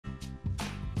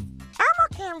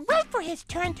can't wait for his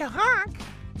turn to honk.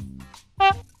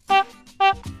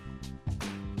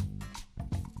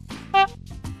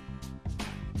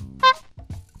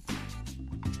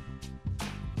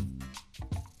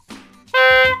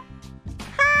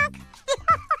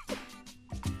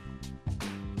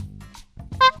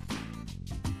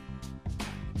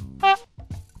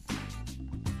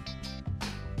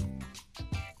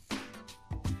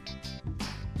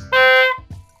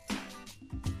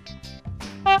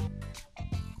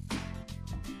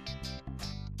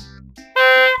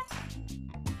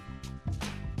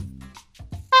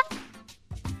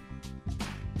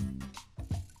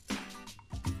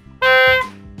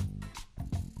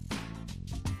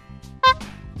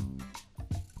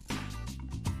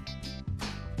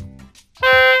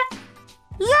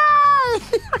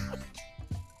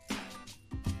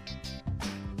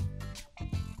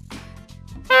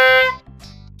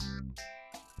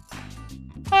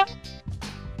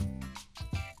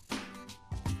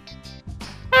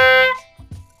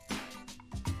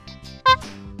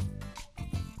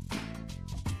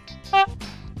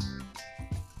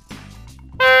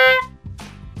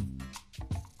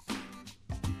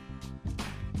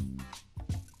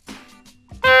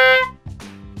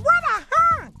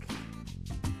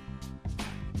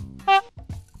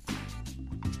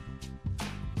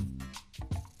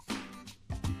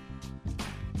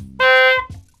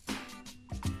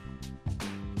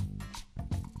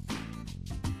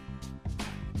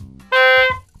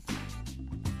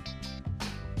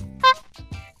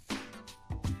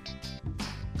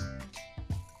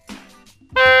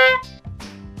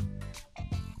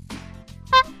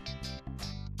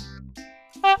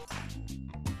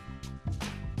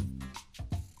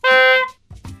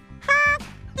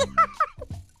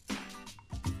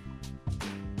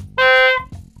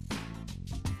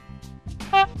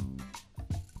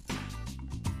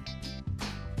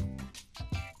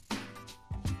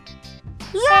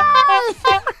 Yay!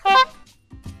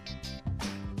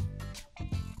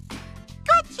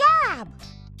 Good job!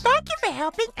 Thank you for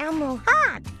helping Elmo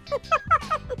honk.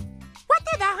 What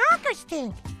do the honkers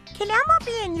think? Can Elmo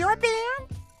be in your band?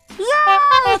 Yay!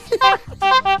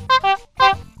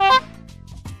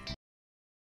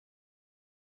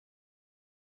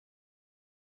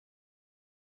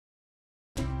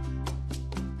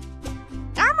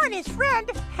 Elmo and his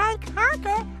friend, Hank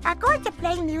Honker, are going to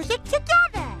play music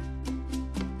together.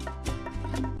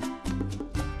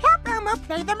 Help Elmo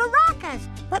play the maracas,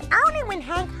 but only when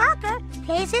Hank Honker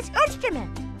plays his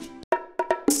instrument.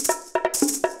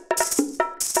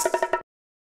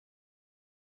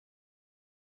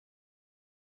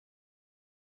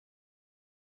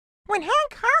 When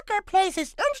Hank Honker plays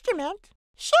his instrument,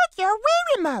 shake your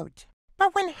Wii remote.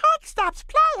 But when Hank stops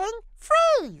playing,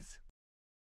 freeze.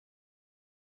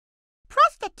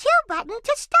 Press the 2 button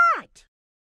to start.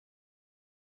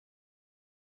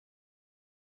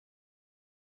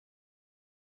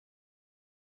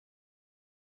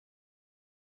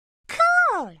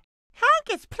 Cool! Hank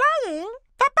is playing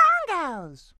the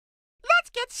bongos. Let's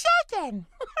get shaken.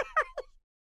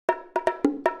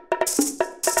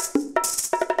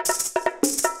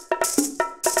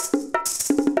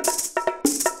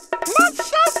 Let's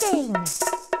shaking.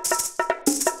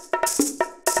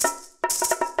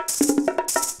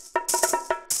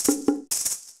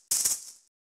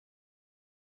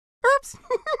 Oops.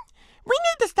 We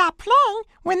need to stop playing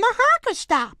when the honker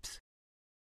stops.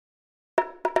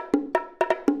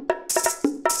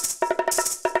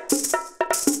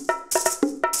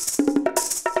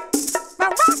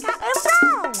 Maraca and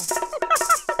roll!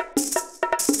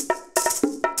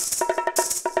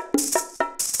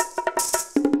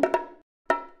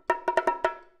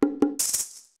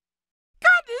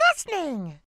 Good listening!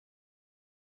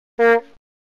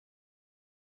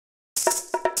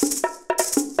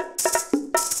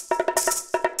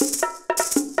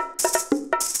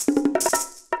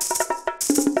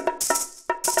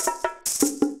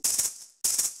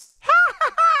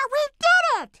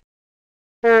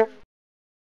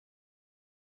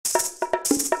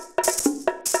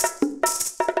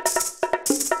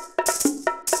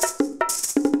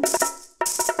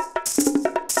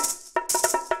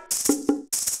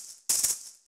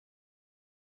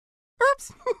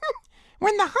 Oops!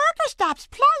 When the honker stops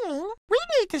playing, we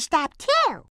need to stop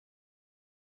too.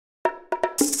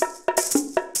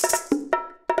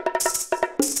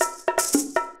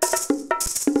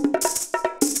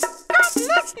 Good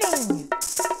listening!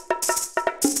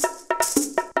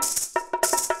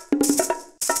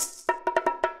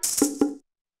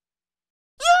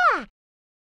 Yeah!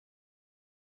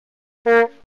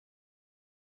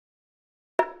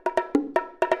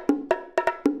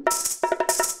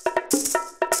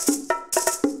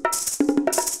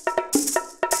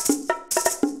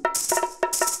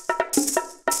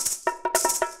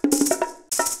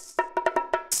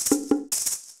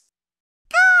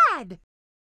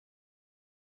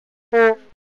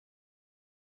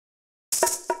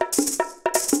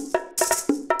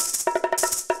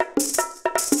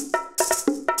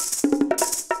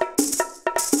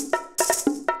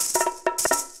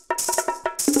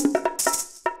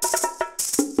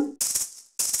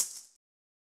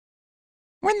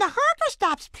 When the honker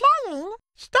stops playing,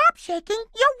 stop shaking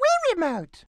your Wii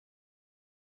remote.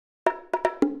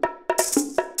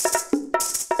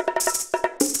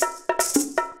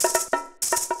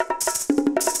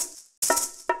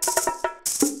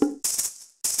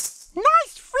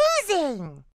 Nice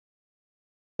freezing!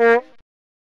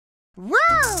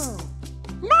 Whoa!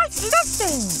 Nice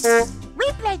listening!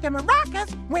 We played the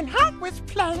maracas when Hank was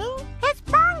playing his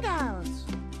bongos.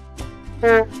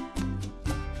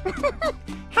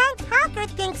 Hank Honker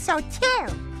thinks so too.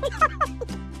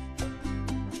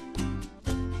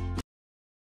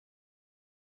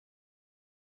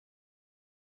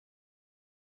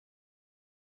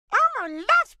 Elmo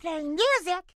loves playing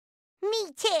music.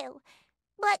 Me too.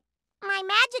 But my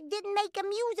magic didn't make a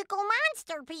musical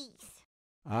masterpiece.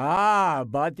 Ah,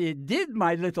 but it did,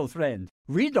 my little friend.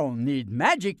 We don't need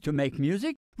magic to make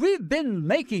music. We've been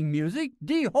making music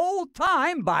the whole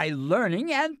time by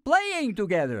learning and playing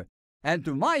together. And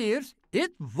to my ears,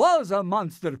 it was a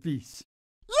masterpiece.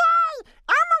 Yay!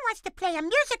 Elmo wants to play a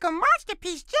musical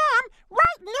masterpiece jam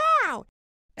right now.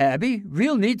 Abby,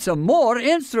 we'll need some more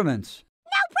instruments.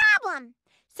 No problem.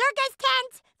 Circus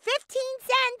tents, 15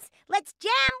 cents. Let's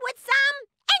jam with some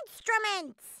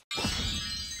instruments.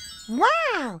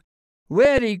 Wow!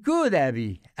 Very good,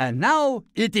 Abby. And now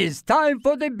it is time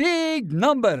for the big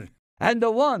number. And the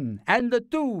 1, and the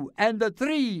 2, and the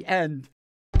 3, and...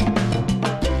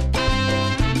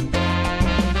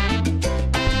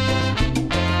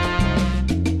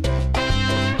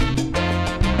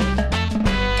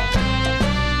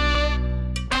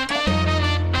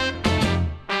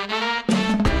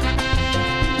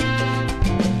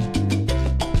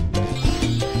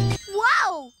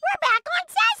 Whoa! We're back on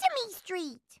Sesame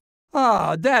Street.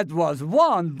 Ah, that was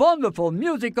one wonderful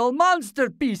musical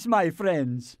masterpiece, my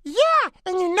friends. Yeah,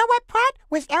 and you know what part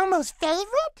was Elmo's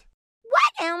favorite?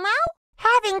 What, Elmo?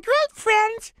 Having great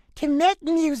friends to make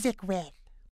music with.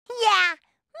 Yeah,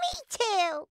 me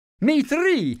too. Me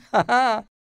 3, haha.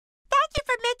 Thank you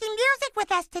for making music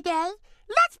with us today.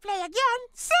 Let's play again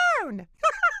soon.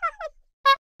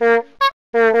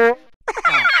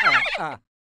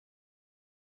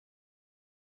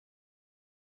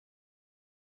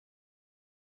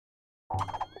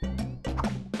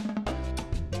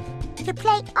 To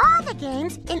play all the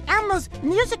games in Elmo's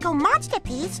musical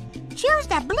masterpiece, choose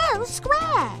the blue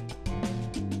square.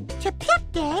 To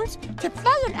pick games to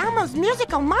play in Elmo's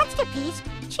musical masterpiece,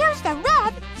 choose the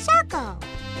red circle.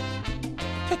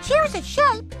 To choose a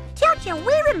shape, tilt your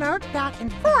Wii remote back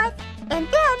and forth, and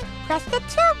then press the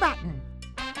 2 button.